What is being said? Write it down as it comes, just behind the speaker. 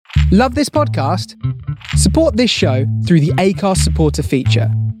Love this podcast? Support this show through the Acast supporter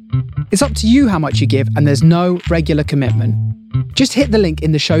feature. It's up to you how much you give, and there's no regular commitment. Just hit the link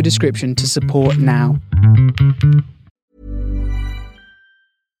in the show description to support now.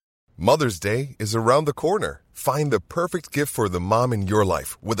 Mother's Day is around the corner. Find the perfect gift for the mom in your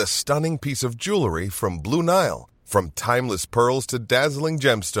life with a stunning piece of jewelry from Blue Nile. From timeless pearls to dazzling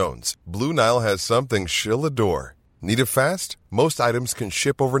gemstones, Blue Nile has something she'll adore. Need it fast? Most items can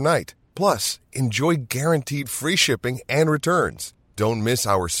ship overnight. Plus, enjoy guaranteed free shipping and returns. Don't miss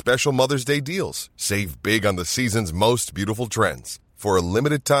our special Mother's Day deals. Save big on the season's most beautiful trends. For a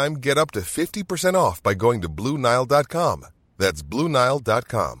limited time, get up to 50% off by going to BlueNile.com. That's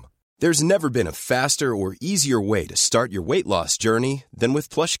BlueNile.com. There's never been a faster or easier way to start your weight loss journey than with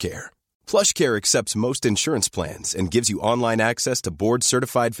PlushCare. PlushCare accepts most insurance plans and gives you online access to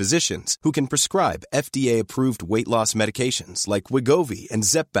board-certified physicians who can prescribe FDA-approved weight loss medications like Wegovy and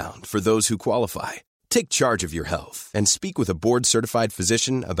Zepbound for those who qualify. Take charge of your health and speak with a board-certified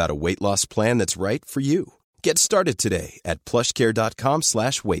physician about a weight loss plan that's right for you. Get started today at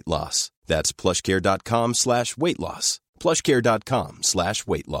plushcare.com/weight loss. That's plushcare.com/weight loss.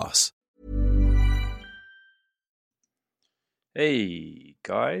 plushcare.com/weight loss. Hey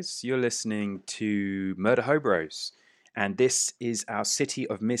guys, you're listening to Murder Hobros, and this is our City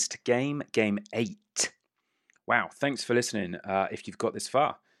of Mist game 8. Wow, thanks for listening if you've got this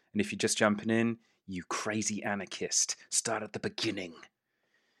far. And if you're just jumping in, you crazy anarchist, start at the beginning.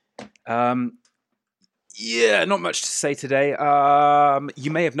 Yeah, not much to say today. You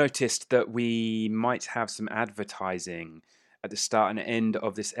may have noticed that we might have some advertising at the start and end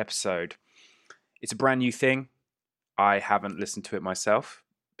of this episode. It's a brand new thing. I haven't listened to it myself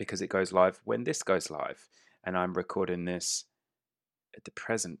because it goes live when this goes live. And I'm recording this at the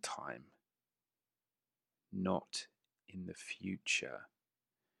present time, not in the future.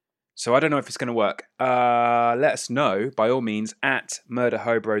 So I don't know if it's going to work. Let us know, by all means, at Murder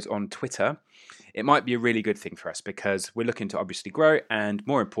Hobros on Twitter. It might be a really good thing for us because we're looking to obviously grow. And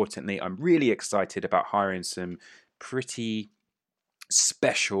more importantly, I'm really excited about hiring some pretty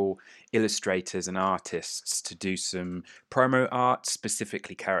special illustrators and artists to do some promo art,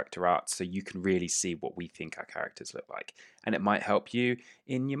 specifically character art, so you can really see what we think our characters look like. And it might help you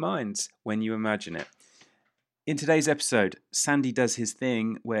in your minds when you imagine it. In today's episode, Sandy does his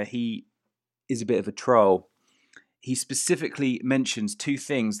thing where he is a bit of a troll. He specifically mentions 2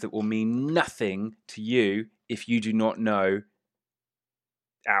 things that will mean nothing to you if you do not know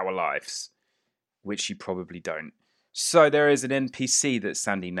our lives, which you probably don't. So there is an NPC that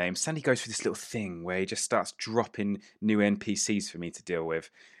Sandy names. Sandy goes through this little thing where he just starts dropping new NPCs for me to deal with.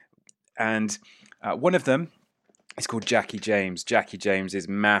 And one of them is called Jackie James. Jackie James is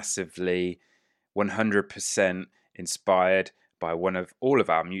massively 100% inspired by one of all of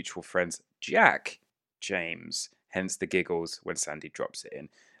our mutual friends, Jack James, hence the giggles when Sandy drops it in.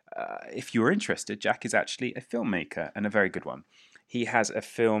 If you're interested, Jack is actually a filmmaker and a very good one. He has a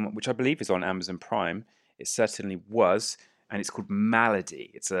film which I believe is on Amazon Prime. It certainly was, and it's called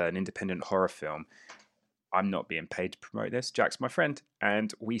Malady. It's an independent horror film. I'm not being paid to promote this. Jack's my friend,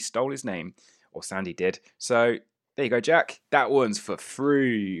 and we stole his name, or Sandy did. So there you go, Jack. That one's for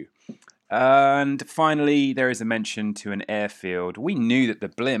free. And finally, there is a mention to an airfield. We knew that the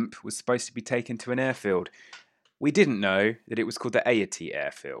blimp was supposed to be taken to an airfield. We didn't know that it was called the Aity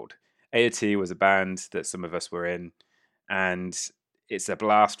Airfield. Aity was a band that some of us were in, and it's a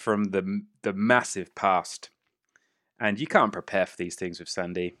blast from the massive past. And you can't prepare for these things with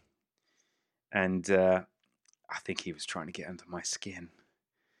Sandy. And I think he was trying to get under my skin,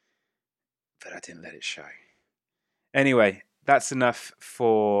 but I didn't let it show. Anyway, that's enough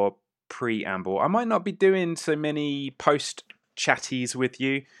for preamble. I might not be doing so many post chatties with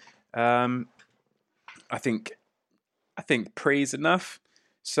you. I think pre's enough.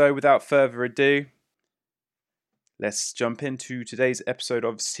 So without further ado, let's jump into today's episode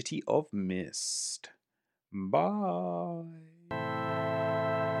of City of Mist. Bye.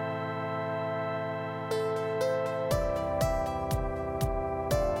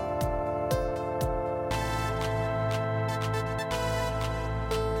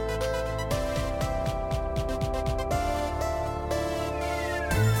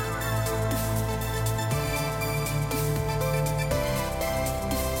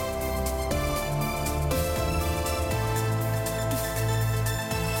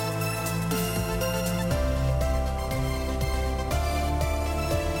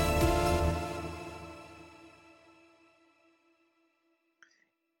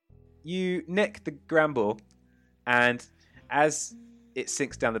 You nick the bramble, and as it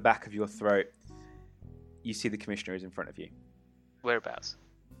sinks down the back of your throat, you see the commissioner is in front of you. Whereabouts?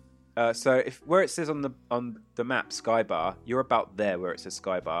 So if where it says on the map Skybar, you're about there where it says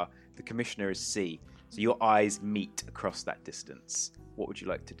Skybar. The commissioner is C. So your eyes meet across that distance. What would you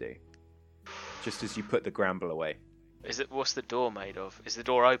like to do? Just as you put the Gramble away. What's the door made of? Is the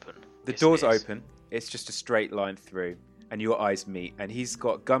door open? The door's open. It's just a straight line through, and your eyes meet. And he's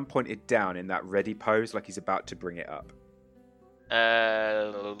got gun pointed down in that ready pose, like he's about to bring it up.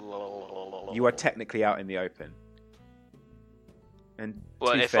 You are technically out in the open. And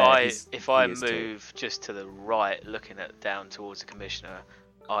well, to be if fair, I he is move just to the right, looking down towards the commissioner,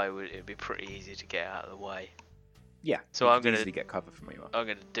 it'd be pretty easy to get out of the way. Yeah. So you I'm can gonna easily get cover from where you are. I'm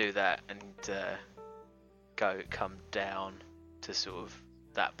gonna do that and come down to sort of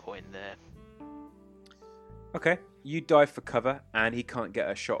that point there. Okay, you dive for cover, and he can't get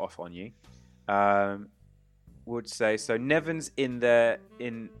a shot off on you. Would say so. Nevin's in the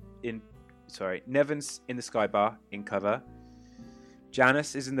Nevin's in the Skybar in cover.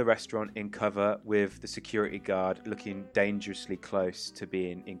 Janice is in the restaurant in cover with the security guard looking dangerously close to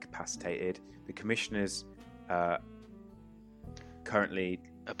being incapacitated. The commissioner's currently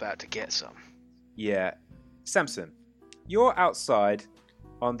about to get some. Yeah, Samson, you're outside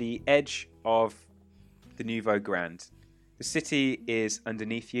on the edge of the Nouveau Grand. The city is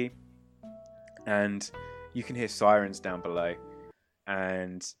underneath you, and you can hear sirens down below,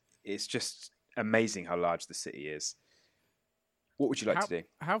 and it's just amazing how large the city is. What would you like to do?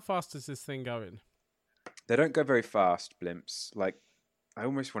 How fast is this thing going? They don't go very fast, blimps. Like, I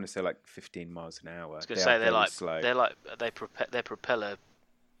almost want to say like 15 miles an hour. I was going to say they're slow. They're propeller.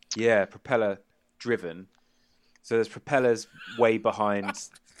 Yeah, propeller driven. So there's propellers way behind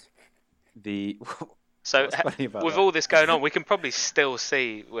the. So with all this going on, we can probably still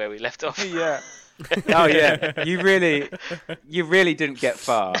see where we left off. Yeah. Oh yeah. You really didn't get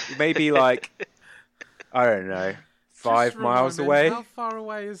far. Maybe like, I don't know, 5 miles away. How far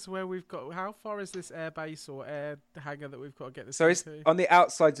away is where we've got? How far is this air base or air hangar that we've got to get this? So it's to? On the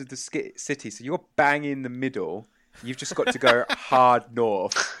outsides of the city. So you're bang in the middle. You've just got to go hard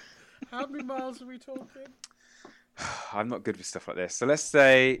north. How many miles are we talking? I'm not good with stuff like this. So let's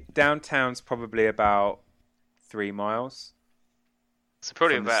say downtown's probably about 3 miles. So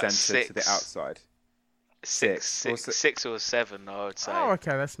probably from about the centre 6 to the outside. Six or 7, I would say. Oh,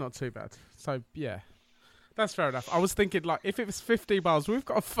 okay, that's not too bad. So yeah, that's fair enough. I was thinking like if it was 50 miles, we've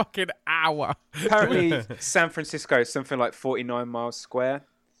got a fucking hour. Apparently, San Francisco is something like 49 miles square.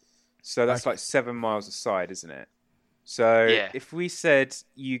 So that's like 7 miles a side, isn't it? So if we said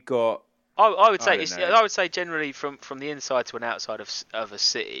you got, I would say generally from the inside to an outside of a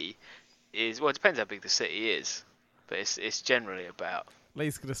city is, well, it depends how big the city is, but it's generally about.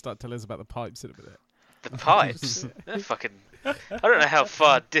 Lee's gonna start telling us about the pipes in a minute. The pipes? They're fucking. I don't know how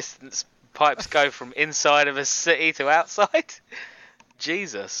far distance pipes go from inside of a city to outside.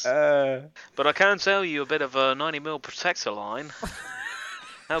 Jesus. But I can tell you a bit of a 90mm protector line.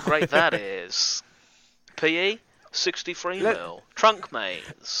 How great that is. PE 63mm trunk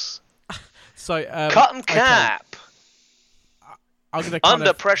mains. So cut and cap. Okay. I'm gonna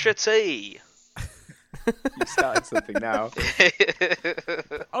under pressure T. You started something now.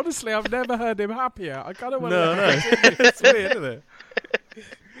 Honestly, I've never heard him happier. I kind of want to. No. It's weird, isn't it?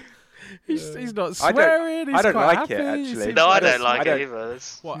 He's not swearing. I don't quite like happy. it, actually. No, I don't like it either.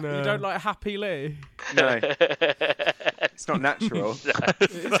 What? No. You don't like Happy Lee? No. It's not natural.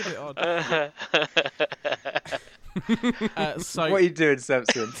 It is a bit odd. So what are you doing,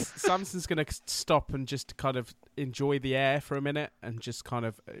 Samson? Samson's going to stop and just kind of enjoy the air for a minute and just kind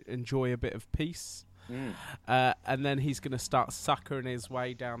of enjoy a bit of peace. And then he's going to start suckering his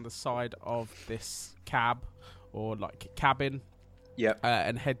way down the side of this cab or like cabin. Yep.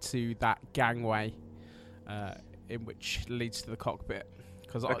 And head to that gangway in which leads to the cockpit.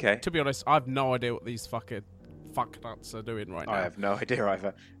 Because to be honest, I have no idea what these fucknuts are doing right now. I have no idea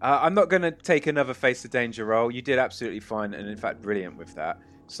either. I'm not going to take another face the danger roll. You did absolutely fine and in fact brilliant with that.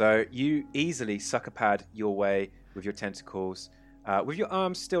 So you easily sucker pad your way with your tentacles, with your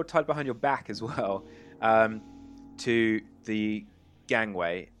arms still tied behind your back as well, to the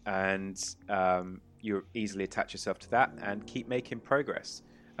gangway, and you easily attach yourself to that and keep making progress.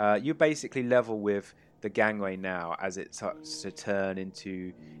 You're basically level with the gangway now as it starts to turn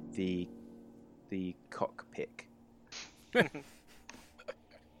into the cockpit.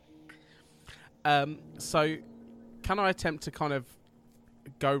 So can I attempt to kind of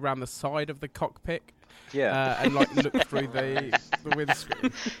go around the side of the cockpit? Yeah. And like look through the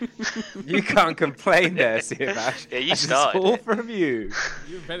windscreen. You can't complain there, Siavash. Yeah, you started. It's all from you.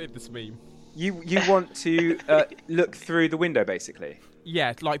 You invented this meme. You want to look through the window, basically.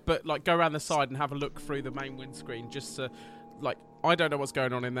 Yeah, but go around the side and have a look through the main windscreen, just to I don't know what's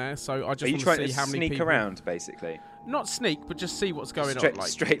going on in there, so I just Are you want trying to see to how many sneak people... around, basically? Not sneak, but just see what's going Straight- on. Like,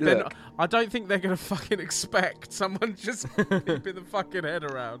 straight they're look. not- I don't think they're going to fucking expect someone just peeping the fucking head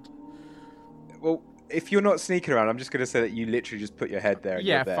around. Well, if you're not sneaking around, I'm just going to say that you literally just put your head there and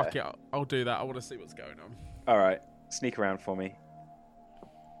Yeah, you're there. fuck it. I'll do that. I want to see what's going on. All right, sneak around for me.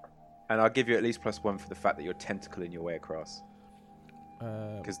 And I'll give you at least +1 for the fact that you're tentacling your way across.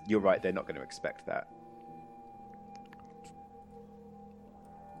 Because you're right, they're not going to expect that.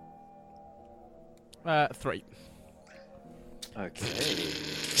 Three. Okay.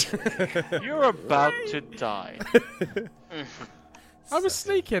 You're about to die. I was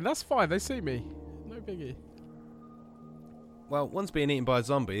sneaking. That's fine. They see me. No biggie. Well, one's being eaten by a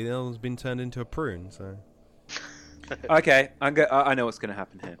zombie, the other one's been turned into a prune, so... Okay, I know what's going to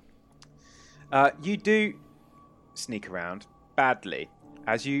happen here. You do sneak around badly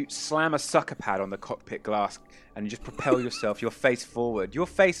as you slam a sucker pad on the cockpit glass and you just propel yourself, your face forward. Your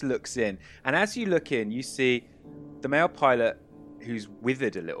face looks in, and as you look in, you see the male pilot who's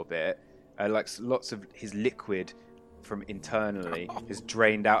withered a little bit, like lots of his liquid from internally is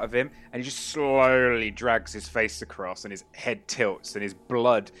drained out of him, and he just slowly drags his face across, and his head tilts, and his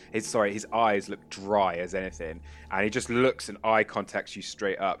eyes look dry as anything, and he just looks and eye contacts you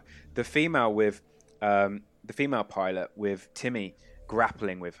straight up. The female pilot with Timmy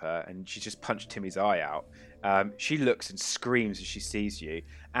grappling with her, and she just punched Timmy's eye out. She looks and screams as she sees you,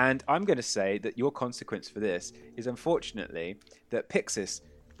 and I'm going to say that your consequence for this is, unfortunately, that Pixis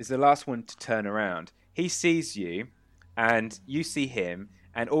is the last one to turn around. He sees you, and you see him,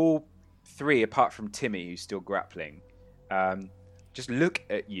 and all three, apart from Timmy, who's still grappling, just look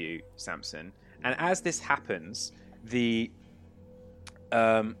at you, Samson. And as this happens, the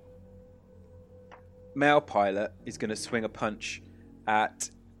male pilot is going to swing a punch at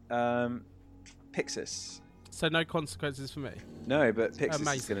Pixis. So no consequences for me. No, but Pixis is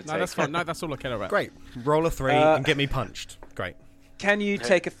Amazing. going to No, take... that's fine. No, that's all I care about. Great. Roll a 3 and get me punched. Great. Can you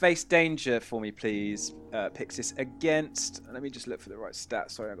take a face danger for me, please, Pixis, against... Let me just look for the right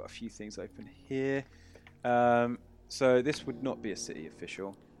stats. Sorry, I've got a few things open here. So this would not be a city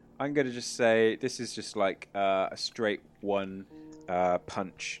official. I'm going to just say this is just like a straight one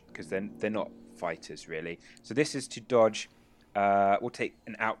punch, because they're not fighters, really. So this is to dodge... we'll take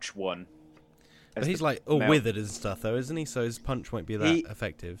an ouch 1. But he's like all withered and stuff, though, isn't he? So his punch won't be that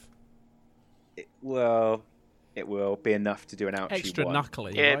effective. It will be enough to do an ouchie Extra 1.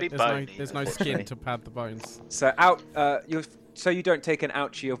 knuckly. Yeah, right? be bony, There's no skin to pad the bones. So so you don't take an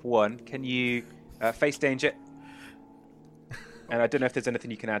ouchie of 1. Can you face danger? And I don't know if there's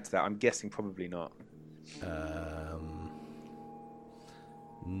anything you can add to that. I'm guessing probably not.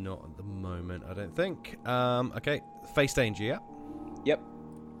 Not at the moment, I don't think. Okay, face danger, yeah? Yep.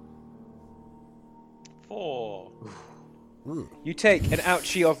 4. You take an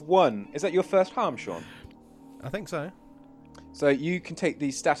ouchie of 1. Is that your first harm, Sean? I think so. So you can take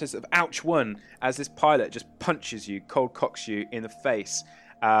the status of ouch 1 as this pilot just punches you, cold cocks you in the face,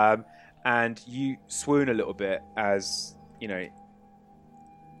 and you swoon a little bit as, you know,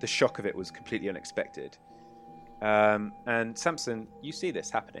 the shock of it was completely unexpected. And Samson, you see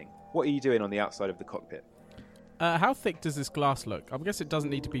this happening. What are you doing on the outside of the cockpit? How thick does this glass look? I guess it doesn't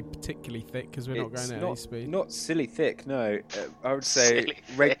need to be particularly thick because we're not going at any speed. Not silly thick, no. I would say... Silly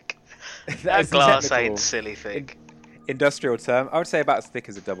thick. That is the glass technical ain't silly thick. Industrial term. I would say about as thick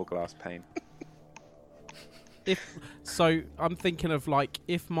as a double glass pane. So I'm thinking of, like,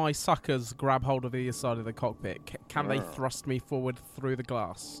 if my suckers grab hold of either side of the cockpit, can they thrust me forward through the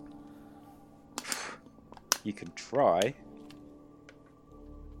glass? You can try.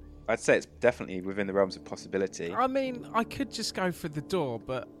 I'd say it's definitely within the realms of possibility. I mean, I could just go for the door,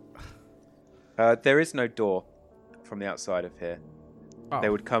 but... There is no door from the outside of here. Oh. They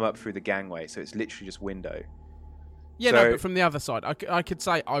would come up through the gangway, so it's literally just window. Yeah, So- no, but from the other side. I could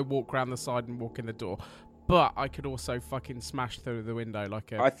say I walk around the side and walk in the door, but I could also fucking smash through the window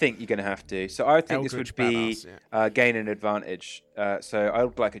like a... I think you're going to have to. So I think this Eldritch would be badass, gain an advantage. So I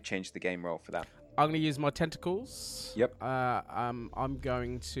would like to change the game roll for that. I'm going to use my tentacles. Yep. I'm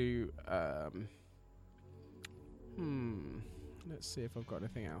going to... Let's see if I've got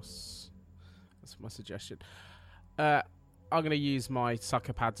anything else. That's my suggestion. I'm going to use my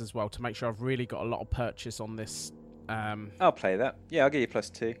sucker pads as well to make sure I've really got a lot of purchase on this. I'll play that. Yeah, I'll give you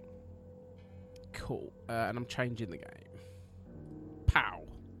 +2. Cool. And I'm changing the game. Pow.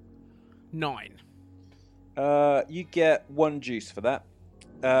 9. You get 1 juice for that.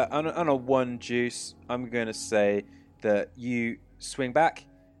 On a 1 juice, I'm going to say that you swing back,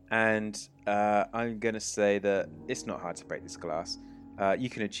 and I'm going to say that it's not hard to break this glass. You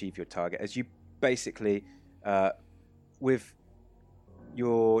can achieve your target as you basically, with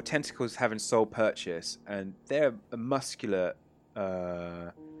your tentacles having sole purchase, and they're a muscular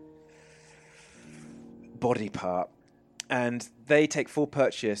body part, and they take full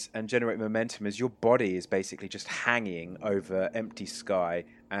purchase and generate momentum as your body is basically just hanging over empty sky,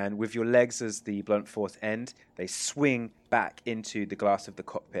 and with your legs as the blunt force end, they swing back into the glass of the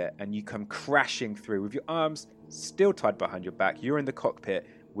cockpit, and you come crashing through with your arms still tied behind your back. You're in the cockpit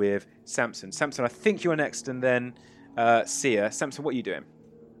with Samson. Samson, I think you're next, and then Sia. Samson, what are you doing?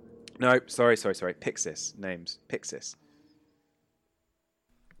 No, sorry. Pixis. Names. Pixis.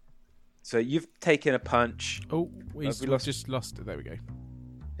 So you've taken a punch. Oh, we've just lost it. There we go.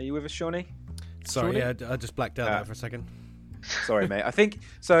 Are you with us, Shawnee? Sorry, yeah, I just blacked out there for a second. Sorry, mate. I think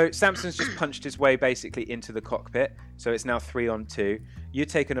so. Samson's just punched his way basically into the cockpit, so it's now 3-on-2. You've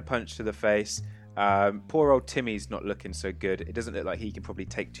taken a punch to the face. Poor old Timmy's not looking so good. It doesn't look like he can probably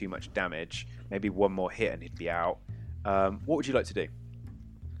take too much damage. Maybe one more hit and he'd be out. What would you like to do?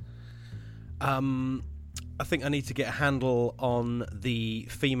 I think I need to get a handle on the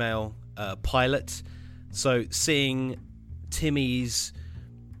female pilot. So seeing Timmy's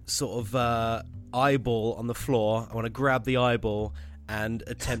sort of eyeball on the floor, I want to grab the eyeball and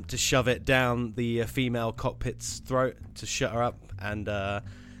attempt to shove it down the female cockpit's throat to shut her up and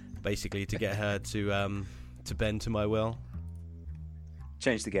basically to get her to bend to my will.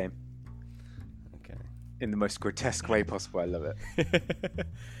 Change the game. Okay. In the most grotesque way possible. I love it.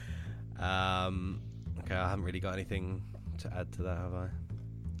 Okay, I haven't really got anything to add to that, have I?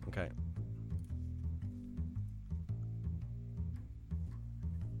 Okay.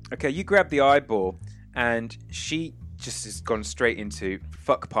 Okay, you grab the eyeball, and she just has gone straight into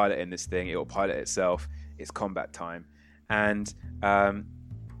fuck piloting this thing. It'll pilot itself. It's combat time. And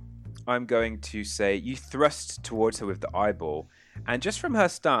I'm going to say you thrust towards her with the eyeball, and just from her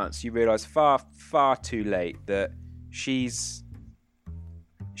stance, you realise far, far too late that she's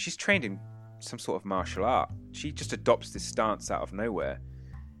trained in some sort of martial art. She just adopts this stance out of nowhere,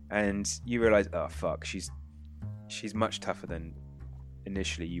 and you realise, oh fuck, she's much tougher than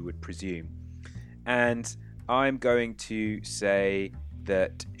initially you would presume. And I'm going to say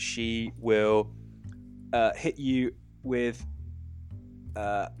that she will hit you with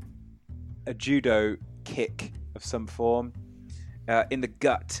a judo kick of some form in the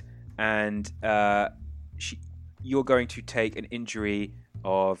gut, and you're going to take an injury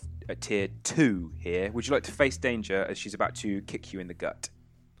of a tier 2 here. Would you like to face danger as she's about to kick you in the gut?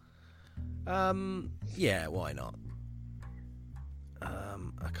 Yeah, why not?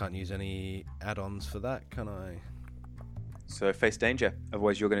 I can't use any add-ons for that, can I? So face danger.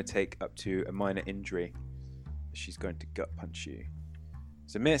 Otherwise, you're going to take up to a minor injury. She's going to gut punch you.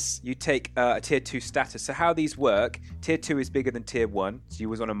 So, miss, you take a tier 2 status. So how these work, tier 2 is bigger than tier 1. So you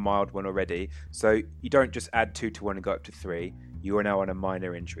was on a mild one already. So you don't just add 2 to 1 and go up to 3. You are now on a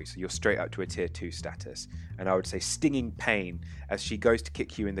minor injury. So you're straight up to a tier 2 status. And I would say stinging pain as she goes to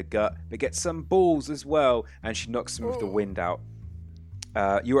kick you in the gut, but gets some balls as well. And she knocks some of the wind out.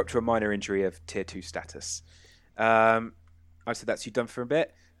 You're up to a minor injury of tier 2 status. I said that's you done for a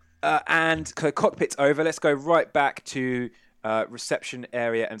bit. And cockpit's over. Let's go right back to reception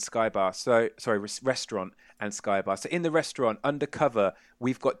area and skybar. Restaurant and skybar. So in the restaurant, undercover,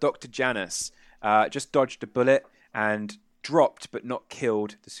 we've got Dr. Janus. Just dodged a bullet and dropped but not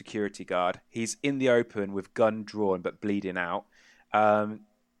killed the security guard. He's in the open with gun drawn but bleeding out.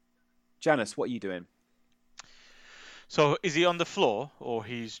 Janus, what are you doing? So is he on the floor or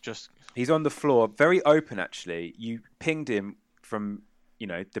he's just... He's on the floor, very open actually. You pinged him from,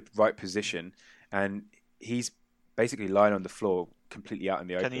 the right position, and he's basically lying on the floor completely out in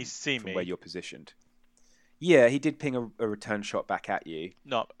the open. Can he see from me? Where you're positioned? Yeah, he did ping a return shot back at you.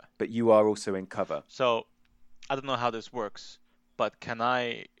 No. But you are also in cover. So I don't know how this works, but can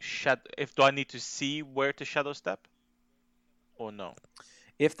I do I need to see where to shadow step or no?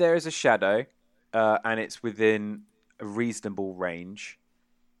 If there is a shadow and it's within a reasonable range,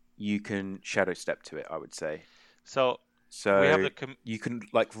 you can shadow step to it, I would say. So we have you can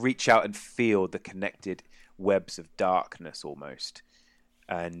reach out and feel the connected webs of darkness almost.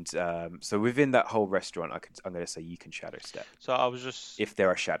 And so within that whole restaurant, I'm going to say you can shadow step. So I was just... If there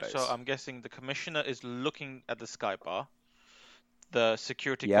are shadows. So I'm guessing the commissioner is looking at the sky bar. The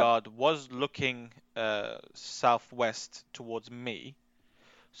security guard was looking southwest towards me.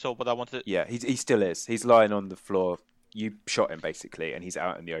 So what I wanted... Yeah, he still is. He's lying on the floor. You shot him basically, and he's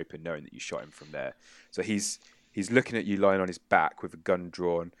out in the open knowing that you shot him from there. So he's looking at you lying on his back with a gun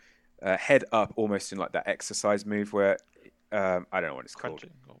drawn, head up, almost in like that exercise move where... I don't know what it's called.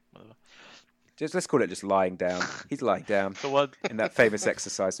 Let's call it just lying down. He's lying down. So what? In that famous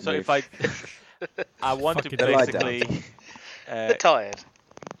exercise move. So if I want to basically The tired.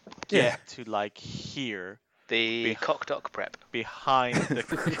 get to like here The cock dock prep. behind the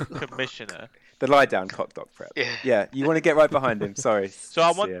commissioner. The lie down cock dock prep. Yeah. You want to get right behind him. Sorry. So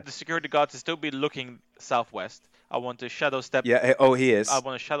I want the security guard to still be looking southwest. I want to shadow step. Yeah. Oh, he is. I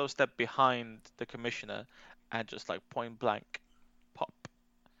want to shadow step behind the commissioner and just like point blank pop.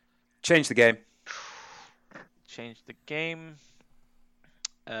 Change the game. Change the game.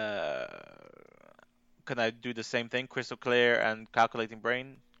 Can I do the same thing? Crystal clear and calculating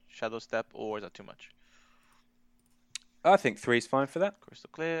brain, shadow step, or is that too much? I think 3 is fine for that. Crystal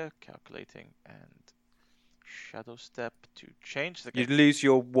clear, calculating, and shadow step to change the game. You'd lose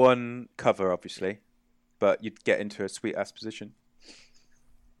your 1 cover, obviously, but you'd get into a sweet ass position.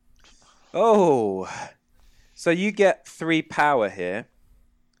 Oh, so you get 3 power here.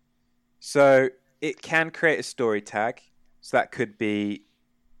 So it can create a story tag. So that could be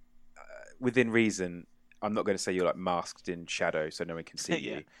within reason. I'm not going to say you're like masked in shadow so no one can see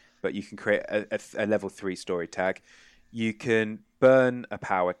you, but you can create a level 3 story tag. You can burn a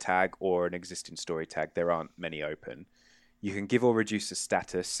power tag or an existing story tag. There aren't many open. You can give or reduce a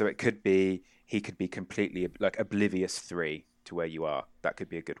status. So it could be, he could be completely like oblivious 3 to where you are. That could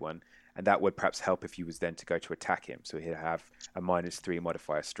be a good one. And that would perhaps help if you was then to go to attack him. So he'd have a -3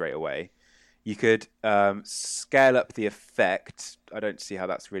 modifier straight away. You could scale up the effect. I don't see how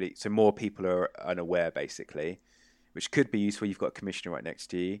that's really... So more people are unaware, basically, which could be useful. You've got a commissioner right next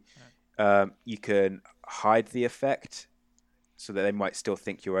to you. You can hide the effect so that they might still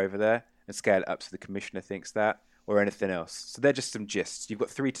think you're over there and scale it up so the commissioner thinks that, or anything else. So they're just some gists. You've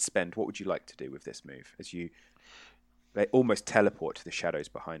got 3 to spend. What would you like to do with this move as they almost teleport to the shadows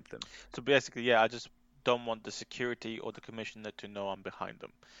behind them? So basically, I just don't want the security or the commissioner to know I'm behind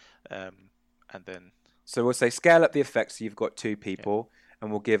them. And then... So we'll say scale up the effect so you've got 2 people,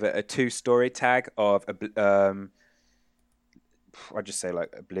 and we'll give it a 2 story tag of... I'd just say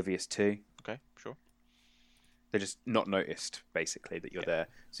like Oblivious 2. Okay, sure. They're just not noticed, basically, that you're there.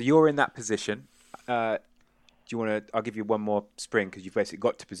 So you're in that position. Do you want to... I'll give you one more spring because you've basically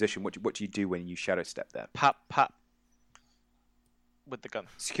got to position. What do you do when you shadow step there? Pap. With the gun.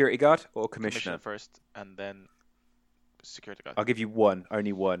 Security guard or commissioner? First, and then security guard. I'll give you one,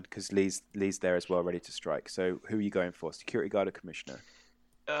 only one, because Lee's there as well, ready to strike. So who are you going for? Security guard or commissioner?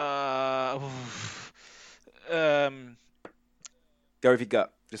 Go with your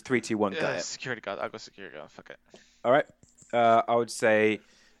gut. Just 3, 2, 1, gut it. Security guard. I'll go security guard. Fuck it. All right. I would say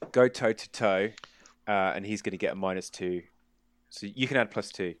go toe to toe, and he's going to get a -2. So you can add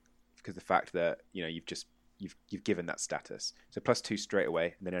 +2 because the fact that you've given that status. So +2 straight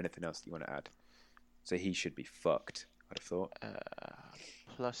away, and then anything else that you want to add. So he should be fucked, I'd have thought.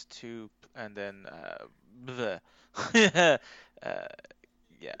 +2, and then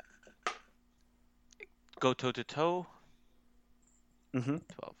yeah. Go toe to toe.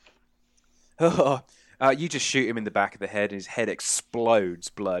 12. You just shoot him in the back of the head, and his head explodes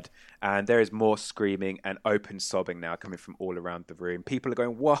blood. And there is more screaming and open sobbing now coming from all around the room. People are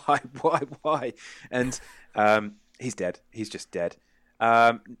going, why? And he's dead. He's just dead.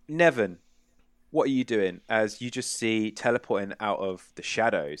 Nevin, what are you doing? As you just see teleporting out of the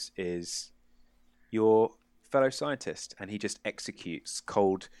shadows is your fellow scientist, and he just executes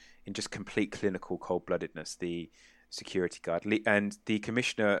in just complete clinical cold-bloodedness the security guard. And the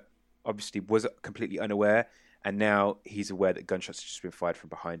commissioner obviously was completely unaware, and now he's aware that gunshots have just been fired from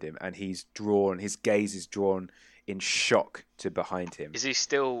behind him, and his gaze is drawn in shock to behind him. Is he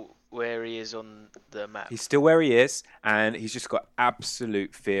still where he is on the map? He's still where he is, and he's just got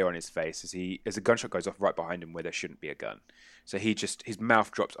absolute fear on his face as a gunshot goes off right behind him where there shouldn't be a gun. So his mouth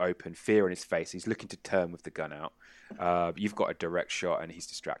drops open, fear on his face. He's looking to turn with the gun out. You've got a direct shot, and he's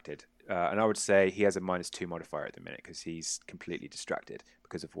distracted. And I would say he has a -2 modifier at the minute because he's completely distracted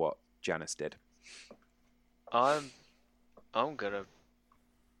because of what Janice did. I'm gonna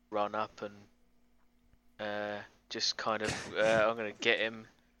run up and just kind of I'm gonna get him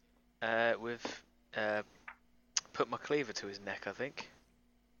with put my cleaver to his neck, I think.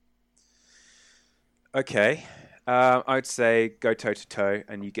 Okay. I'd say go toe to toe,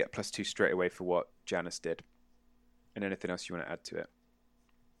 and you get +2 straight away for what Janice did. And anything else you want to add to it?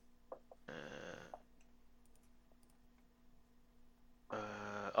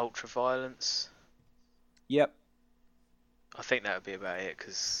 Ultra violence. Yep. I think that would be about it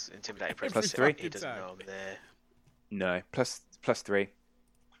because intimidating presence. +3. He doesn't know I'm there. No, +3.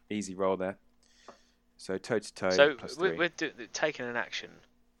 Easy roll there. So toe to toe. So +3. we're taking an action.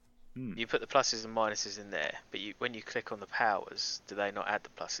 You put the pluses and minuses in there, but when you click on the powers, do they not add the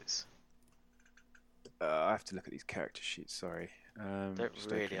pluses? I have to look at these character sheets. Sorry. Don't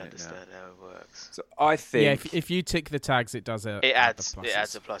really understand how it works. So I think if you tick the tags, it does it. It adds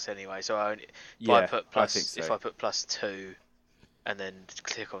a plus anyway. So if I put plus, I think so. if I put +2, and then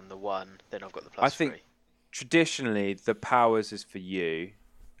click on the 1, then I've got the +3. I think traditionally the powers is for you,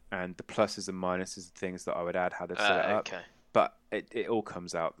 and the pluses and minuses are things that I would add how to set it up. Okay. But it all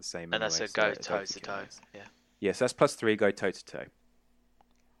comes out the same. And anyway, that's a go toe to toe. Yeah. Yes, that's +3. Go toe to toe.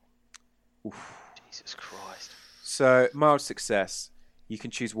 Jesus Christ. So mild success. You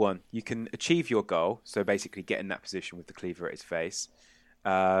can choose one. You can achieve your goal. So basically, get in that position with the cleaver at his face.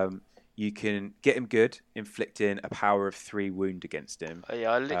 You can get him good, inflicting a power of 3 wound against him. Oh,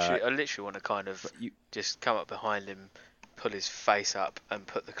 yeah, I literally want to kind of just come up behind him, pull his face up, and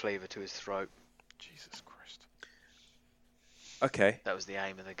put the cleaver to his throat. Jesus Christ. Okay. That was the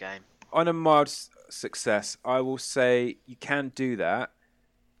aim of the game. On a mild success, I will say you can do that,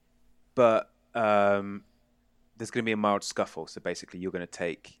 but there's going to be a mild scuffle. So basically, you're going to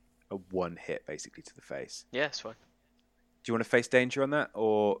take a 1 hit basically to the face. Yeah, that's fine. Do you want to face danger on that,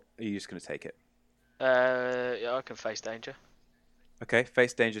 or are you just going to take it? Yeah, I can face danger. Okay,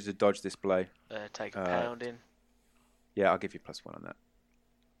 face danger to dodge this blow. Take a pound in. Yeah, I'll give you +1 on that.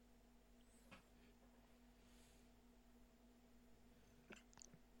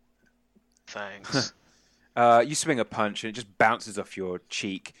 Thanks. You swing a punch and it just bounces off your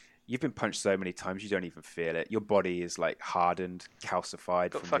cheek. You've been punched so many times you don't even feel it. Your body is like hardened, calcified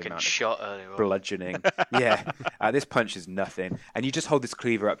Got from fucking the amount shot earlier of on. bludgeoning. Yeah, this punch is nothing. And you just hold this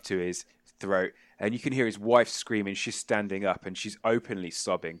cleaver up to his throat, and you can hear his wife screaming. She's standing up and she's openly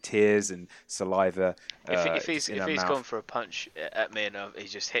sobbing, tears and saliva. If he's gone for a punch at me and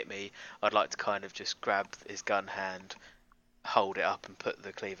he's just hit me, I'd like to kind of just grab his gun hand, hold it up, and put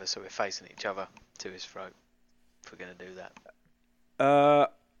the cleaver so we're facing each other to his throat. If we're going to do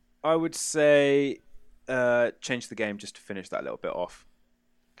that. I would say change the game just to finish that little bit off.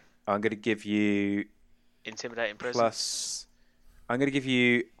 I'm going to give you intimidating presence. I'm going to give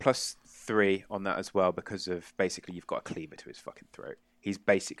you +3 on that as well because of basically you've got a cleaver to his fucking throat. He's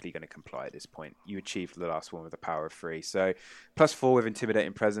basically going to comply at this point. You achieved the last one with a power of 3, so +4 with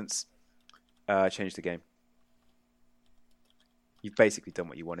intimidating presence. Change the game. You've basically done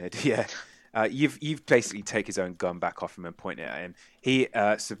what you wanted. Yeah. You've basically take his own gun back off him and point it at him. He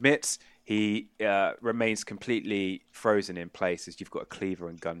submits. He remains completely frozen in place as you've got a cleaver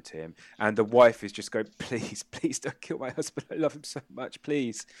and gun to him. And the wife is just going, please, please don't kill my husband. I love him so much.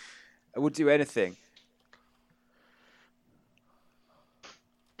 Please. I would do anything.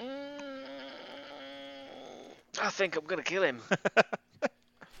 I think I'm going to kill him. Do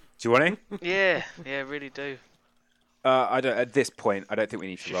you want him? Yeah, really do. I don't. At this point, I don't think we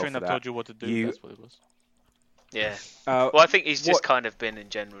need to She roll for shouldn't that. have told you what to do. That's what it was. Yeah. Well, I think he's just kind of been in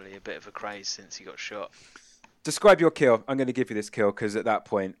generally a bit of a craze since he got shot. Describe your kill. I'm going to give you this kill because at that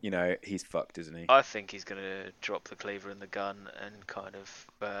point, he's fucked, isn't he? I think he's going to drop the cleaver and the gun and kind of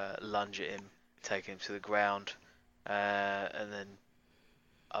lunge at him, take him to the ground, and then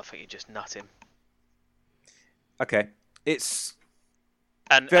I think you just nut him. Okay, it's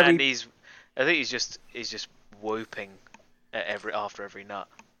and he's. I think he's just whooping after every nut.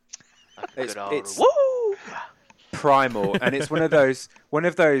 Like it's woo! primal, and it's one of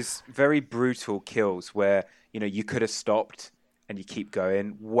those very brutal kills where you could have stopped and you keep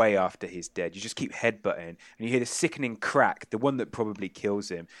going way after he's dead. You just keep headbutting, and you hear the sickening crack, the one that probably kills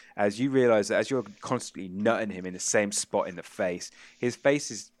him, as you realise that as you're constantly nutting him in the same spot in the face, his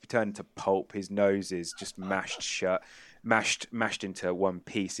face is turned to pulp. His nose is just mashed shut. Mashed into one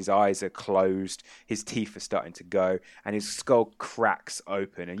piece. His eyes are closed. His teeth are starting to go, and his skull cracks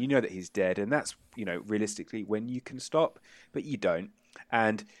open. And you know that he's dead. And that's realistically when you can stop, but you don't.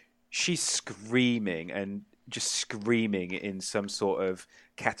 And she's screaming and just screaming in some sort of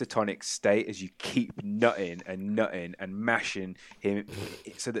catatonic state as you keep nutting and mashing him,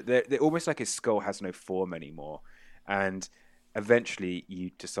 so that they're almost like his skull has no form anymore. And eventually, you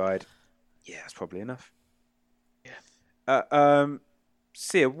decide, yeah, that's probably enough.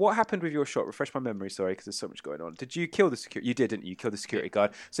 Sia, what happened with your shot? Refresh my memory, sorry, because there's so much going on. Did you kill the security? You did, didn't you? You killed the security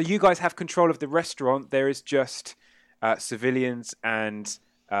guard. So you guys have control of the restaurant. There is just civilians and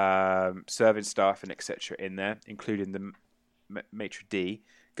serving staff and etc. in there, including the maitre d'.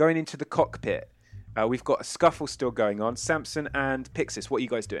 Going into the cockpit, we've got a scuffle still going on. Samson and Pixis, what are you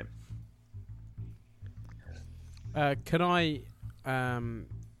guys doing? Can I...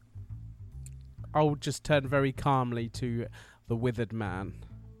 I'll just turn very calmly to the withered man,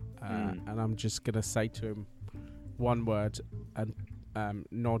 and I'm just going to say to him one word and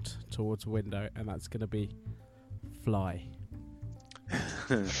nod towards a window, and that's going to be fly.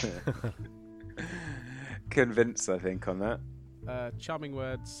 convince, I think, on that. Charming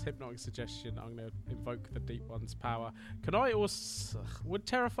words, hypnotic suggestion. I'm going to invoke the Deep One's power. Can I also... Would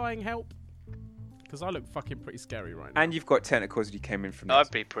terrifying help? Because I look fucking pretty scary right now. And you've got tentacles and you came in from... I'd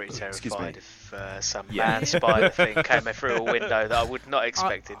be pretty terrified if some mad spider thing came through a window that I would not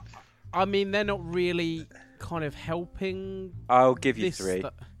expect it. I mean, they're not really kind of helping. I'll give you 3.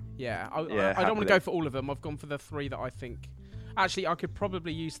 I don't want to go for all of them. I've gone for the 3 that I think... Actually, I could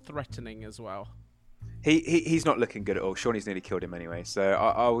probably use threatening as well. He's not looking good at all. Shawnee's nearly killed him anyway. So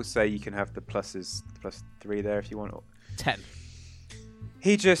I will say you can have the +3 there if you want. 10.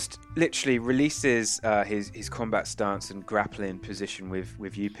 He just literally releases his combat stance and grappling position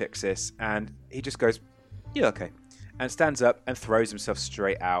with you, Pixis, and he just goes, "Yeah, okay," and stands up and throws himself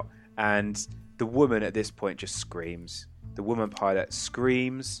straight out. And the woman at this point just screams. The woman pilot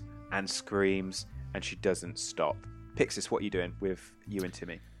screams and screams, and she doesn't stop. Pixis, what are you doing with you and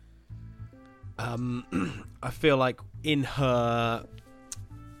Timmy? I feel like in her,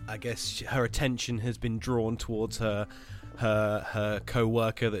 I guess her attention has been drawn towards her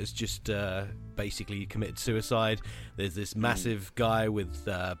co-worker that has just basically committed suicide. There's this massive guy with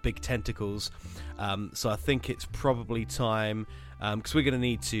big tentacles, so I think it's probably time, because we're going to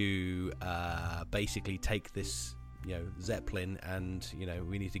need to basically take this Zeppelin, and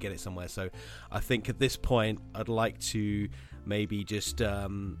we need to get it somewhere. So I think at this point I'd like to maybe just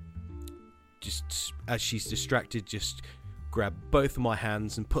as she's distracted, just grab both of my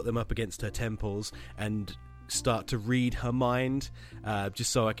hands and put them up against her temples and start to read her mind,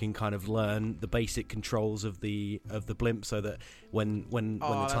 just so I can kind of learn the basic controls of the blimp, so that when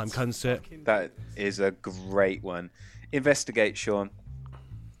the time comes to it. That is a great one. Investigate, Sean.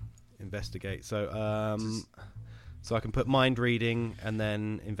 Investigate. So so I can put mind reading and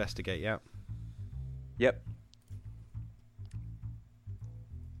then investigate. Yeah. Yep.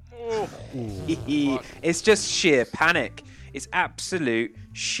 It's just sheer panic. It's absolute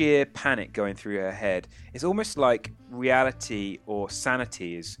sheer panic going through her head. It's almost like reality or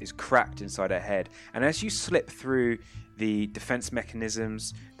sanity is cracked inside her head. And as you slip through the defense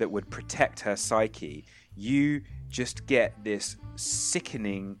mechanisms that would protect her psyche, you just get this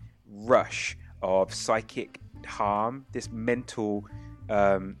sickening rush of psychic harm. This mental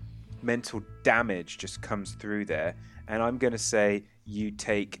damage just comes through there. And I'm going to say you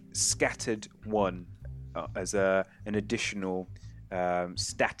take scattered 1 as an additional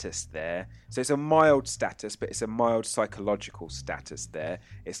status there. So it's a mild status, but it's a mild psychological status there.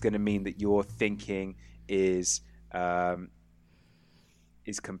 It's going to mean that your thinking is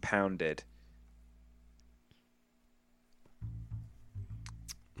compounded.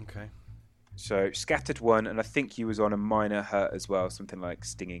 Okay. So scattered 1, and I think you was on a minor hurt as well, something like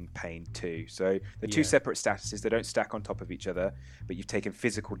stinging pain 2. So the 2 separate statuses, they don't stack on top of each other, but you've taken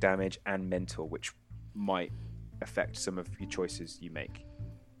physical damage and mental, which might affect some of your choices you make.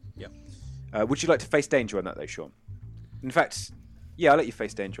 Yeah. Would you like to face danger on that though, Sean? In fact, I'll let you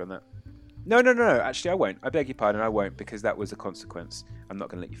face danger on that. No. Actually, I won't. I beg your pardon, I won't, because that was a consequence. I'm not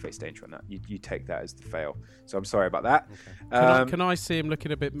going to let you face danger on that. You take that as the fail. So I'm sorry about that. Okay. Can I see him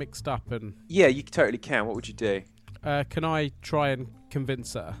looking a bit mixed up? And yeah, you totally can. What would you do? Can I try and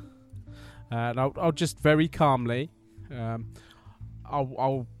convince her? And I'll just very calmly,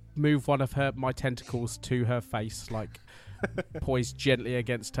 I'll move one of my tentacles to her face, like poised gently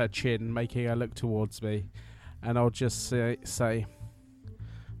against her chin, making her look towards me, and I'll just say,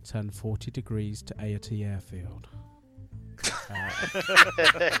 turn 40 degrees to Aotea Airfield.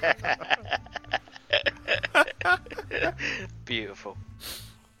 Beautiful.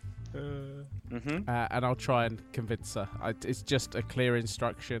 And I'll try and convince her. It's just a clear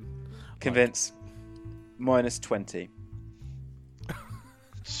instruction. Convince. Minus 20.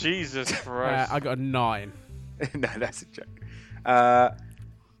 Jesus Christ. I got a 9. No, that's a joke.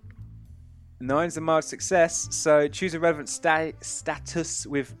 9's a mild success, so choose a relevant status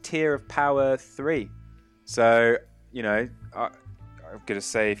with tier of power 3. So, I'm gonna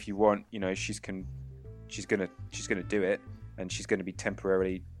say if you want, she's gonna do it, and she's gonna be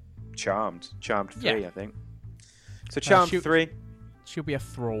temporarily charmed 3, I think. So charmed 3. She'll be a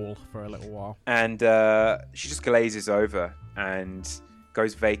thrall for a little while, and she just glazes over and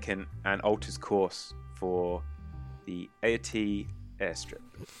goes vacant and alters course for the Aotea airstrip.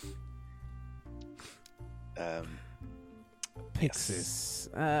 Pixis,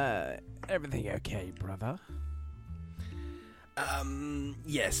 everything okay, brother?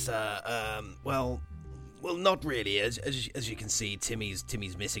 Yes. Well, not really. As you can see, Timmy's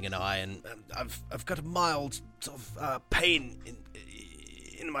missing an eye, and I've got a mild sort of pain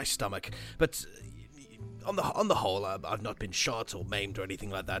in my stomach. But on the whole, I've not been shot or maimed or anything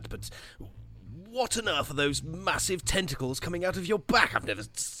like that. But what on earth are those massive tentacles coming out of your back? I've never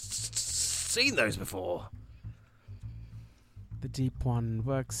seen those before. The Deep One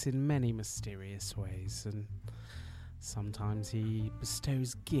works in many mysterious ways, and sometimes he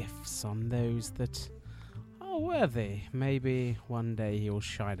bestows gifts on those that are worthy. Maybe one day he'll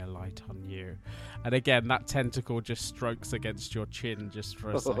shine a light on you. And again, that tentacle just strokes against your chin just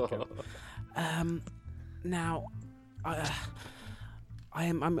for a second. Now,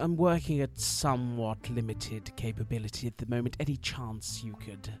 I'm working at somewhat limited capability at the moment. Any chance you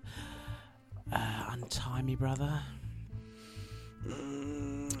could untie me, brother?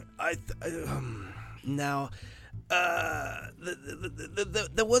 Now, there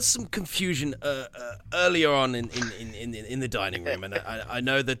was some confusion earlier on in the dining room, and I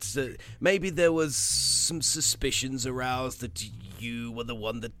know that maybe there was some suspicions aroused that you were the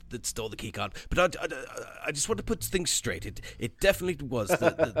one that stole the keycard. But I just want to put things straight. It definitely was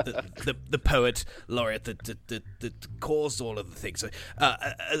the poet laureate that caused all of the things. So,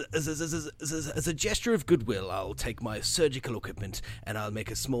 as a gesture of goodwill, I'll take my surgical equipment and I'll make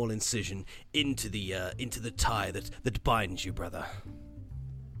a small incision into the tie that binds you, brother.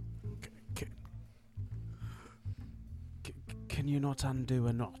 Can you not undo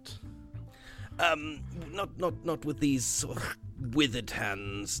a knot? Not with these sort of withered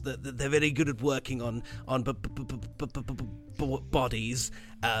hands. They're very good at working on bodies,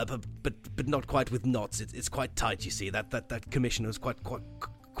 but not quite with knots. It's quite tight. You see that commissioner was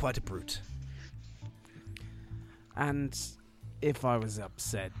quite a brute. And if I was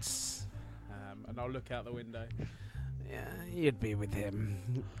upset, and I'll look out the window, yeah, you'd be with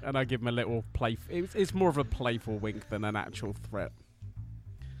him. And I give him a little it's more of a playful wink than an actual threat.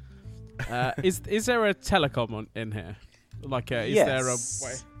 Is there a telecom in here? Is there a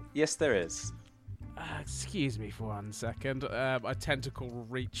way? Yes, there is. Excuse me for 1 second. A tentacle will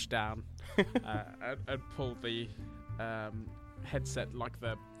reach down and pull the headset, like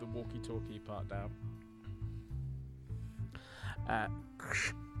the walkie-talkie part down.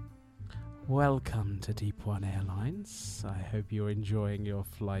 Welcome to Deep One Airlines. I hope you're enjoying your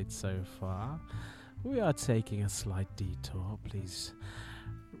flight so far. We are taking a slight detour. Please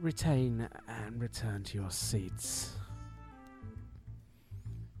retain and return to your seats.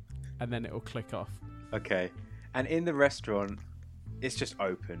 And then it'll click off. Okay. And in the restaurant, it's just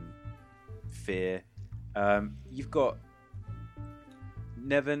open fear. You've got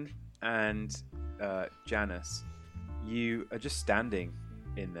Nevin and Janice. You are just standing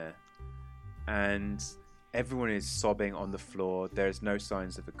in there. And everyone is sobbing on the floor. There's no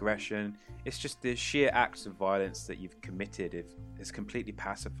signs of aggression. It's just the sheer acts of violence that you've committed has completely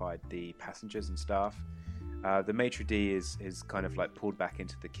pacified the passengers and staff. The maitre d' is kind of like pulled back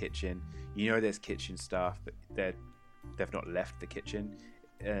into the kitchen. You know there's kitchen staff, but they've not left the kitchen,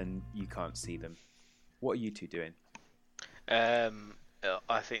 and you can't see them. What are you two doing? I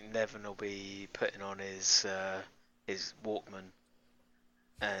think Nevin will be putting on his Walkman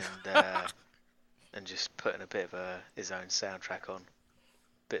and just putting a bit of his own soundtrack on,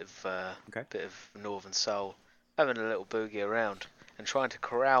 bit of Northern Soul, having a little boogie around and trying to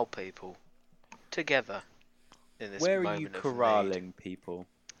corral people together in this moment of need. Where are you corralling people?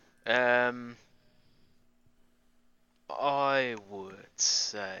 I would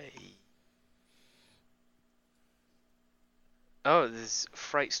say, there's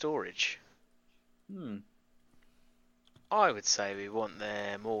freight storage. I would say we want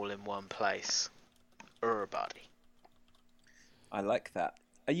them all in one place. Everybody. I like that.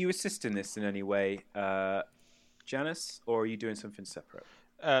 Are you assisting this in any way, Janice, or are you doing something separate?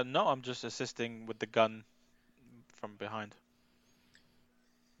 No, I'm just assisting with the gun from behind.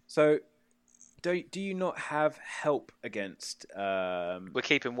 So, do you not have help against... We're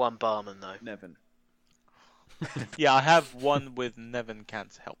keeping one barman, though. Nevin. Yeah, I have one with Nevin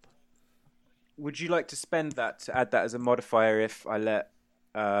can't help. Would you like to spend that to add that as a modifier if I let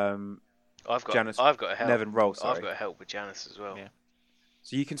Janice... I've got to help. Nevin roll, sorry. I've got to help with Janice as well. Yeah.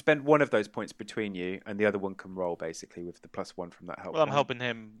 So you can spend one of those points between you, and the other one can roll, basically, with the +1 from that help. Well, I'm helping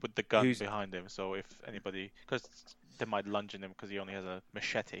him with the gun behind him, so if anybody... Because they might lunge in him because he only has a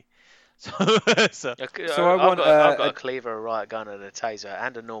machete. I've got a cleaver, a riot gun, and a taser,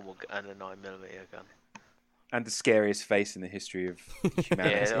 and a normal and a 9mm gun. And the scariest face in the history of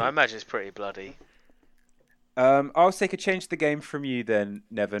humanity. Yeah, I imagine it's pretty bloody. I'll take a change the game from you then,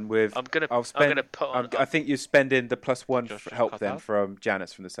 Nevin. I think you're spending the +1 help then from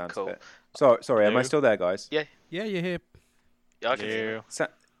Janice from the sounds of it. Sorry, am I still there, guys? Yeah. Yeah, you're here. Yeah, I can hear you.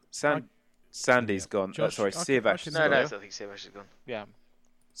 Sandy's gone. Josh, Siavash is No, gone. I think Siavash is gone. Yeah.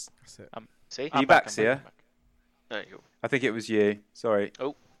 That's it. See? Are you back, Sia? No, you're... I think it was you. Sorry.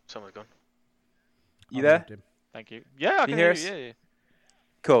 Oh, someone's gone. You there? Thank you. Yeah, I can hear hear us? you. Yeah.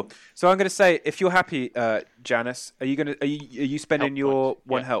 Cool. So I'm going to say, if you're happy, Janice, are you spending Help your points.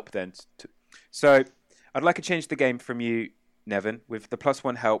 one Yeah. help then? So I'd like to change the game from you, Nevin, with the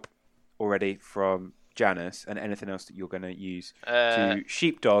 +1 help already from Janice, and anything else that you're going to use to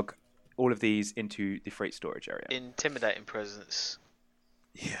sheepdog all of these into the freight storage area. Intimidating presence.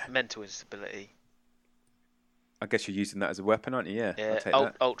 Yeah. Mental instability. I guess you're using that as a weapon, aren't you? Yeah. Yeah. I'll take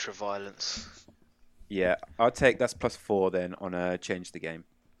that. Ultra violence. Yeah, I'll take that's +4 then on change the game.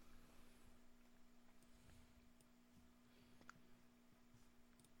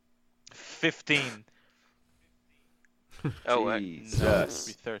 $15. Oh, No, Jesus.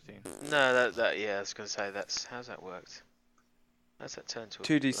 it'd be 13. No, that yeah, I was going to say how's that worked? How's that turned to a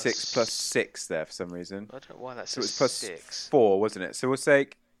 2d6 plus 6 there for some reason. I don't know why that's So a it's plus 6. 4, wasn't it? So we'll say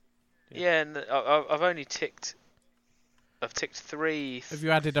Yeah, and I've only ticked. I've ticked 3. Have you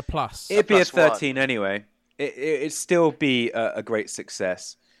added a plus? it'd be a +1. 13 anyway. It'd still be a great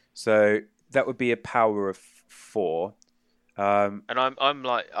success. So that would be a power of 4. And I'm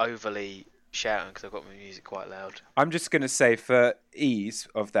like overly shouting because I've got my music quite loud. I'm just going to say, for ease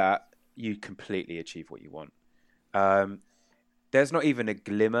of that, you completely achieve what you want. There's not even a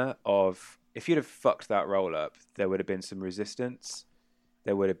glimmer of... If you'd have fucked that roll up, there would have been some resistance.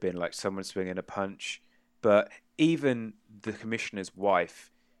 There would have been like someone swinging a punch. But even the commissioner's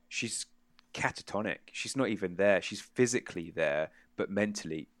wife, she's catatonic. She's not even there. She's physically there, but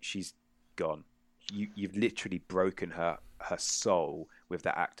mentally she's gone. You've literally broken her soul with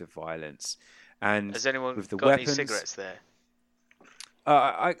that act of violence. And Has anyone with the got weapons, any cigarettes there?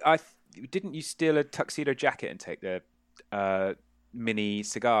 Didn't you steal a tuxedo jacket and take the mini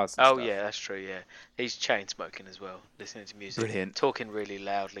cigars? And Oh stuff? yeah, that's true. Yeah, he's chain smoking as well, listening to music, Brilliant. talking really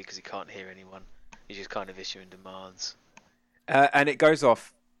loudly because he can't hear anyone. He's just kind of issuing demands. And it goes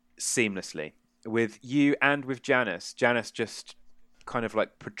off seamlessly with you and with Janice. Janice just kind of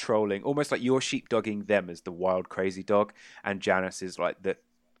like patrolling, almost like you're sheepdogging them as the wild, crazy dog, and Janice is like the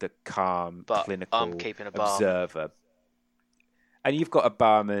calm, But clinical I'm keeping a barman. observer. And you've got a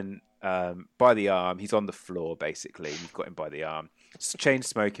barman by the arm. He's on the floor, basically. You've got him by the arm, chain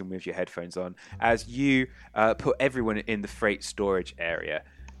smoking with your headphones on, as you put everyone in the freight storage area.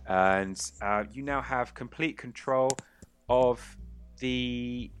 And you now have complete control of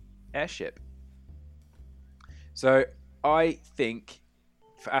the airship. So I think,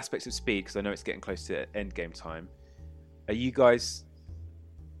 for aspects of speed, because I know it's getting close to end game time, are you guys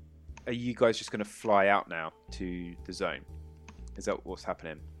just going to fly out now to the zone? Is that what's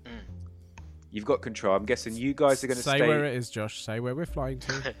happening? You've got control. I'm guessing you guys are going to stay... Say where it is, Josh. Say where we're flying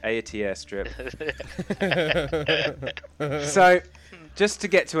to. Airty airstrip. So, just to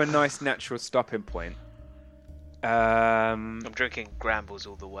get to a nice natural stopping point, I'm drinking Grambles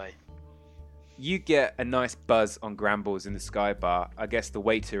all the way. you get a nice buzz on Grambles in the Sky Bar. I guess the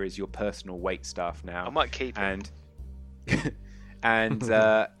waiter is your personal wait staff now. I might keep him. And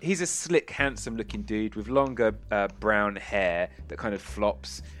he's a slick, handsome-looking dude with longer brown hair that kind of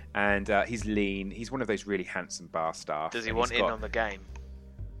flops, and he's lean. He's one of those really handsome bar staff. Does he and want he's in got- on the game?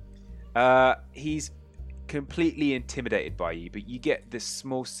 He's completely intimidated by you, but you get this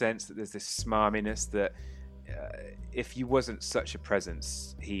small sense that there's this smarminess that if you wasn't such a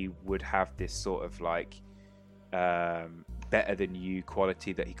presence, he would have this sort of like better than you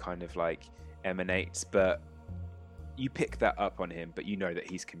quality that he kind of like emanates. But you pick that up on him, but you know that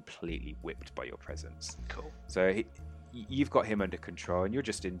he's completely whipped by your presence. Cool. So you've got him under control, and you're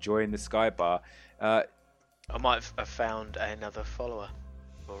just enjoying the Sky Bar. I might have found another follower.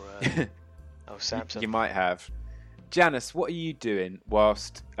 Or Samson. You might have. Janice, what are you doing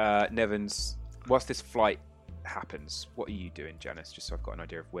whilst whilst this flight happens? What are you doing, Janice? Just so I've got an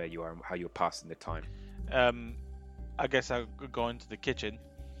idea of where you are and how you're passing the time. I guess I'll go into the kitchen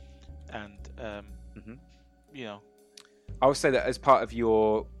and, you know. I would say that as part of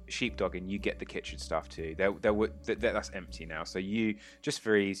your sheepdogging, you get the kitchen stuff too. That's empty now. So you, just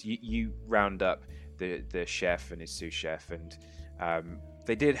for ease, you round up the chef and his sous chef, and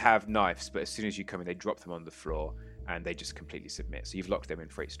they did have knives, but as soon as you come in, they drop them on the floor and they just completely submit. So you've locked them in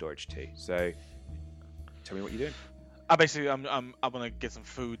freight storage too. So tell me what you're doing. I'm gonna get some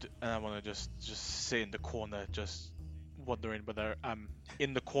food, and I wanna just sit in the corner, just wondering whether I'm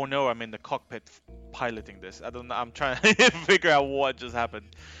in the corner or I'm in the cockpit piloting this. I don't know. I'm trying to figure out what just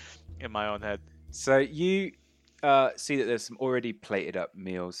happened in my own head. So you see that there's some already plated up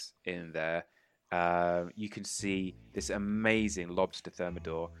meals in there. You can see this amazing lobster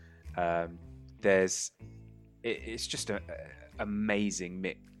thermidor. It's just an amazing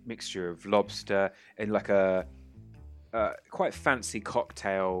mixture of lobster and like a quite fancy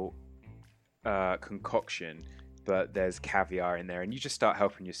cocktail concoction, but there's caviar in there, and you just start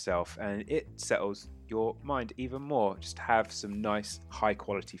helping yourself, and it settles your mind even more. Just have some nice,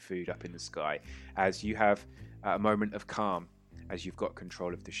 high-quality food up in the sky as you have a moment of calm as you've got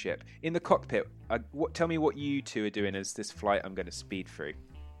control of the ship. In the cockpit, tell me what you two are doing as this flight I'm going to speed through.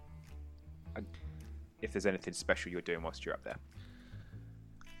 If there's anything special you're doing whilst you're up there.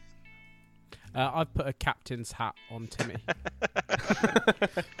 I've put a captain's hat on Timmy.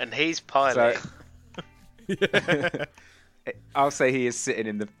 And he's pilot. So, I'll say he is sitting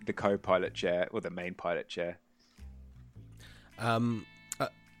in the co-pilot chair, or the main pilot chair. I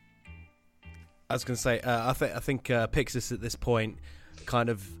was going to say, I think Pixis at this point kind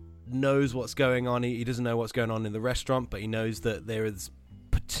of knows what's going on. He doesn't know what's going on in the restaurant, but he knows that there is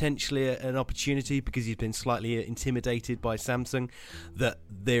potentially an opportunity, because he's been slightly intimidated by Samsung, that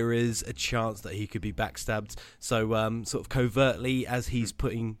there is a chance that he could be backstabbed. So sort of covertly, as he's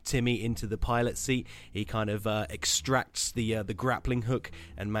putting Timmy into the pilot seat, he kind of extracts the grappling hook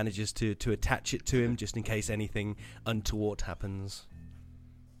and manages to attach it to him, just in case anything untoward happens.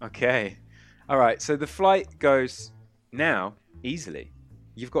 Okay. All right, so the flight goes now easily.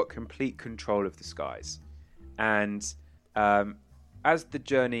 You've got complete control of the skies. And as the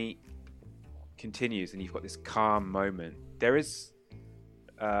journey continues and you've got this calm moment, there is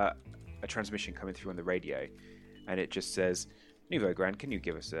a transmission coming through on the radio, and it just says, Nouveau Grand, can you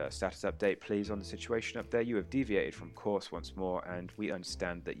give us a status update, please, on the situation up there? You have deviated from course once more, and we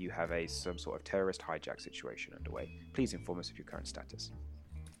understand that you have some sort of terrorist hijack situation underway. Please inform us of your current status.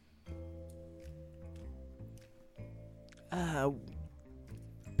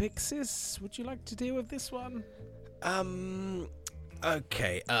 Pixis, would you like to deal with this one?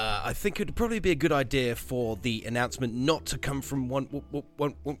 Okay, I think it would probably be a good idea for the announcement not to come from one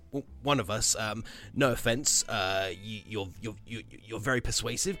of us. No offense, you're very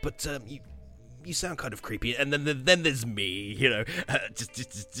persuasive, but you sound kind of creepy. And then there's me,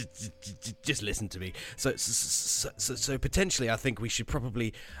 just listen to me. So potentially, I think we should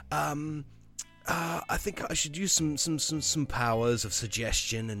probably I think I should use some powers of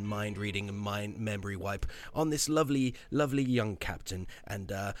suggestion and mind reading and mind memory wipe on this lovely young captain,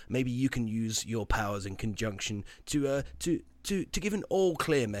 and maybe you can use your powers in conjunction to give an all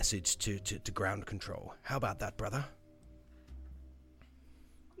clear message to ground control. How about that, brother?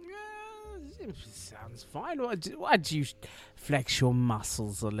 Sounds fine. Why do you flex your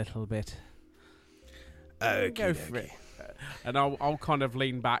muscles a little bit? Okay, go for it. And I'll kind of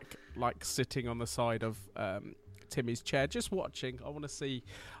lean back, like sitting on the side of Timmy's chair, just watching. I want to see.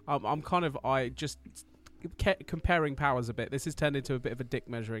 I just comparing powers a bit. This has turned into a bit of a dick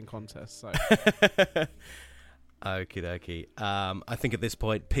measuring contest. So. Okie dokie. I think at this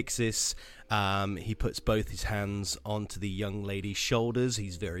point, Pixis, he puts both his hands onto the young lady's shoulders.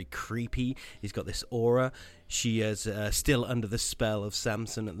 He's very creepy. He's got this aura. She is still under the spell of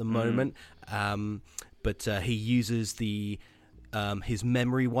Samson at the moment. But he uses his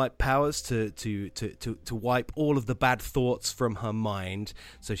memory wipe powers to wipe all of the bad thoughts from her mind.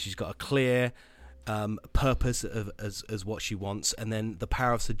 So she's got a clear purpose as what she wants, and then the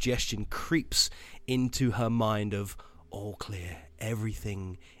power of suggestion creeps into her mind of all clear,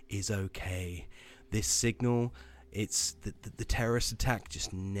 everything is okay. This signal, it's the terrorist attack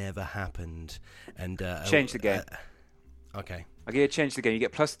just never happened, and change the game. Okay. I'm going to change the game. You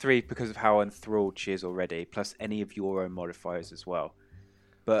get +3 because of how enthralled she is already, plus any of your own modifiers as well.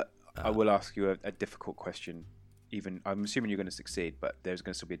 But I will ask you a difficult question. Even I'm assuming you're going to succeed, but there's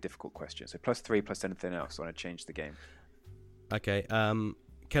going to still be a difficult question. So +3 plus anything else. I want to change the game. Okay.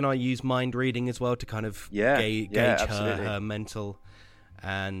 Can I use mind reading as well to kind of gauge her mental?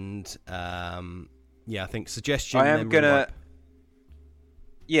 And I think suggestion. I am going to.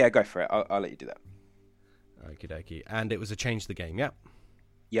 Yeah, go for it. I'll let you do that. Okie dokie. And it was a change the game, yeah?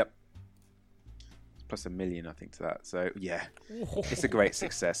 Yep. Plus $1 million, I think, to that. So, yeah, it's a great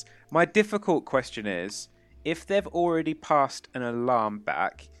success. My difficult question is, if they've already passed an alarm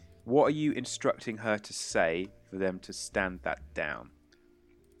back, what are you instructing her to say for them to stand that down?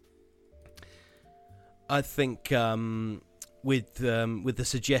 I think with the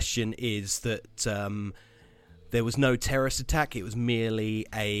suggestion is that there was no terrorist attack. It was merely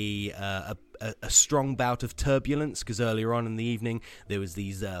a strong bout of turbulence, because earlier on in the evening there was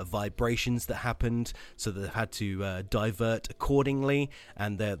these vibrations that happened, so they had to divert accordingly,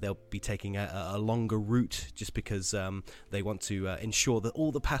 and they'll be taking a longer route just because they want to ensure that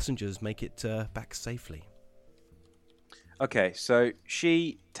all the passengers make it back safely. Okay, so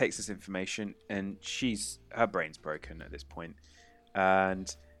she takes this information, and her brain's broken at this point,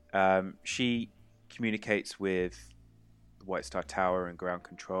 and she communicates with the White Star Tower and ground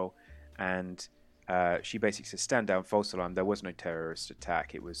control, and she basically says, "Stand down, false alarm. There was no terrorist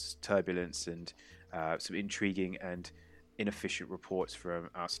attack. It was turbulence and some intriguing and inefficient reports from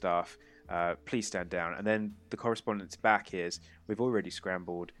our staff. Please stand down." And then the correspondence back is, "We've already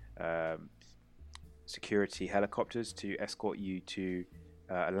scrambled security helicopters to escort you to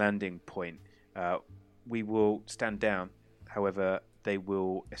a landing point. We will stand down. However, they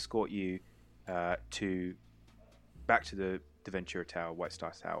will escort you back to the Ventura Tower, White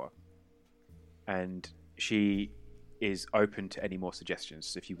Star Tower." And she is open to any more suggestions.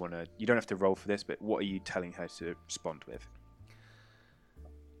 So if you want to, you don't have to roll for this, but what are you telling her to respond with?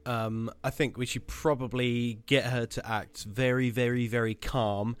 I think we should probably get her to act very, very, very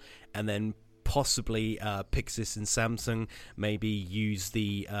calm, and then possibly Pixis and Samsung maybe use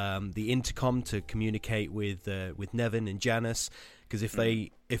the intercom to communicate with Nevin and Janice, because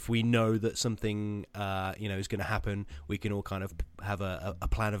if we know that something is going to happen, we can all kind of have a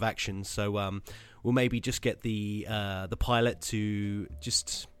plan of action. So we'll maybe just get the pilot to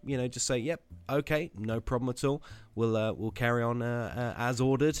just say, "Yep, okay, no problem at all. We'll carry on as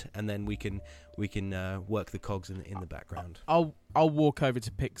ordered," and then we can work the cogs in the background. I'll walk over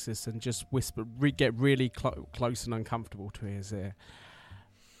to Pixis and just whisper, get really close and uncomfortable to his ear.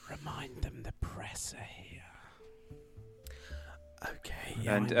 "Remind them the press are here. Okay,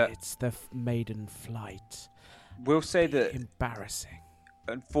 and it's the maiden flight. We'll say that embarrassing.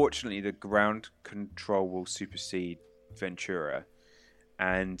 Unfortunately, the ground control will supersede Ventura,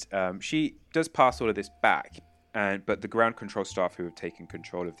 and she does pass all of this back. But the ground control staff who have taken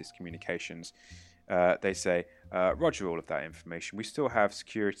control of this communications, they say, "Roger all of that information. We still have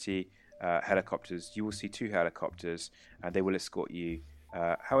security helicopters. You will see 2 helicopters, and they will escort you.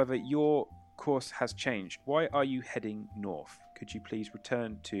 However, your course has changed. Why are you heading north? Could you please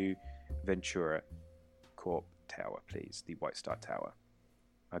return to Ventura Corp Tower, please, the White Star Tower?"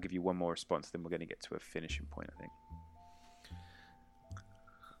 I'll give you one more response, then we're going to get to a finishing point, I think.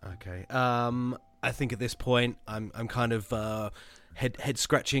 Okay. I think at this point, I'm kind of head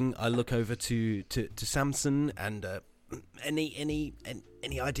scratching. I look over to Samson and any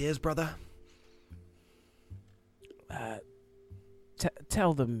ideas, brother?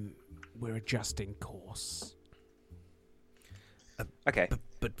 Tell them we're adjusting course. Okay.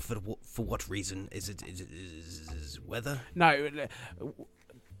 But for what reason? Is it weather? No.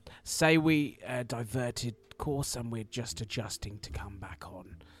 Say we diverted course and we're just adjusting to come back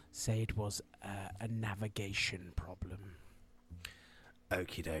on. Say it was a navigation problem.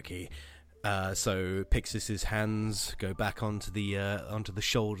 Okie dokie. So Pixis's hands go back onto the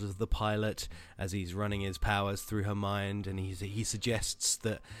shoulders of the pilot as he's running his powers through her mind, and he suggests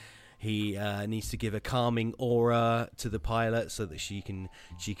that he needs to give a calming aura to the pilot so that she can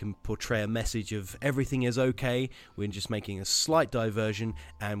portray a message of everything is okay. We're just making a slight diversion,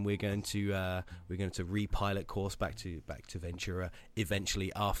 and we're going to repilot course back to Ventura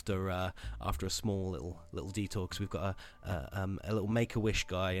eventually after a small little detour, because we've got a little Make-A-Wish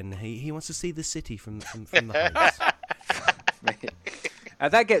guy, and he wants to see the city from the heights.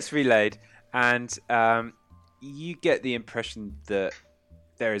 That gets relayed, and you get the impression that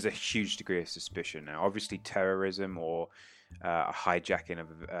there is a huge degree of suspicion now. Obviously, terrorism or a hijacking of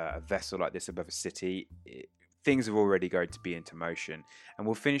a vessel like this above a city, things are already going to be into motion. And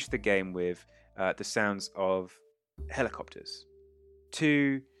we'll finish the game with the sounds of helicopters.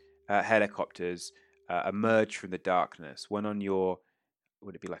 2 helicopters emerge from the darkness. One on your,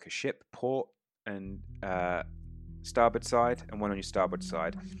 would it be like a ship, port and starboard side, and one on your starboard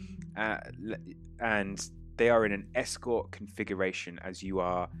side. And they are in an escort configuration as you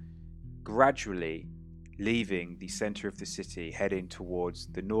are gradually leaving the center of the city, heading towards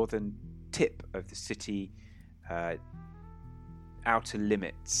the northern tip of the city, outer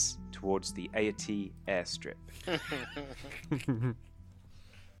limits, towards the Ayati airstrip.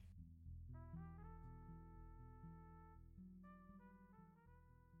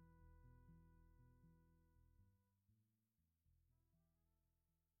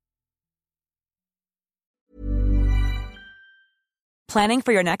 Planning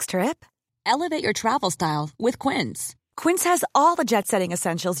for your next trip? Elevate your travel style with Quince. Quince has all the jet-setting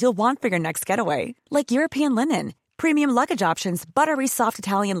essentials you'll want for your next getaway, like European linen, premium luggage options, buttery soft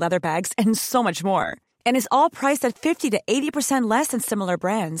Italian leather bags, and so much more. And is all priced at 50 to 80% less than similar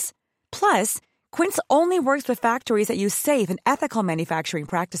brands. Plus, Quince only works with factories that use safe and ethical manufacturing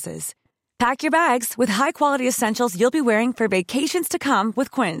practices. Pack your bags with high-quality essentials you'll be wearing for vacations to come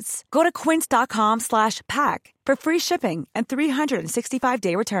with Quince. Go to quince.com/pack for free shipping and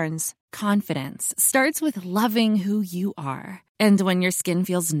 365-day returns. Confidence starts with loving who you are. And when your skin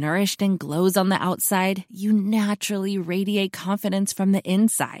feels nourished and glows on the outside, you naturally radiate confidence from the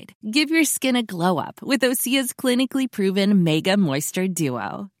inside. Give your skin a glow up with Osea's clinically proven Mega Moisture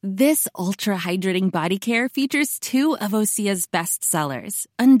Duo. This ultra-hydrating body care features 2 of Osea's best sellers,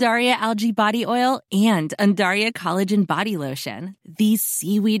 Undaria Algae Body Oil and Undaria Collagen Body Lotion. These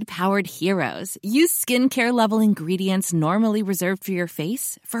seaweed-powered heroes use skincare-level ingredients normally reserved for your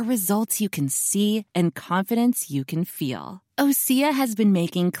face for results you can see and confidence you can feel. Osea has been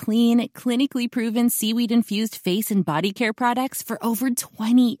making clean, clinically proven seaweed-infused face and body care products for over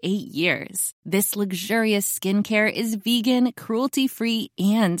 28 years. This luxurious skincare is vegan, cruelty-free,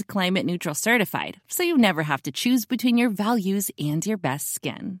 and climate-neutral certified, so you never have to choose between your values and your best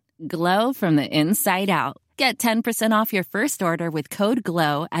skin. Glow from the inside out. Get 10% off your first order with code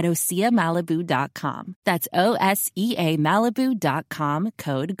GLOW at OseaMalibu.com. That's OSEA Malibu.com,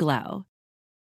 code GLOW.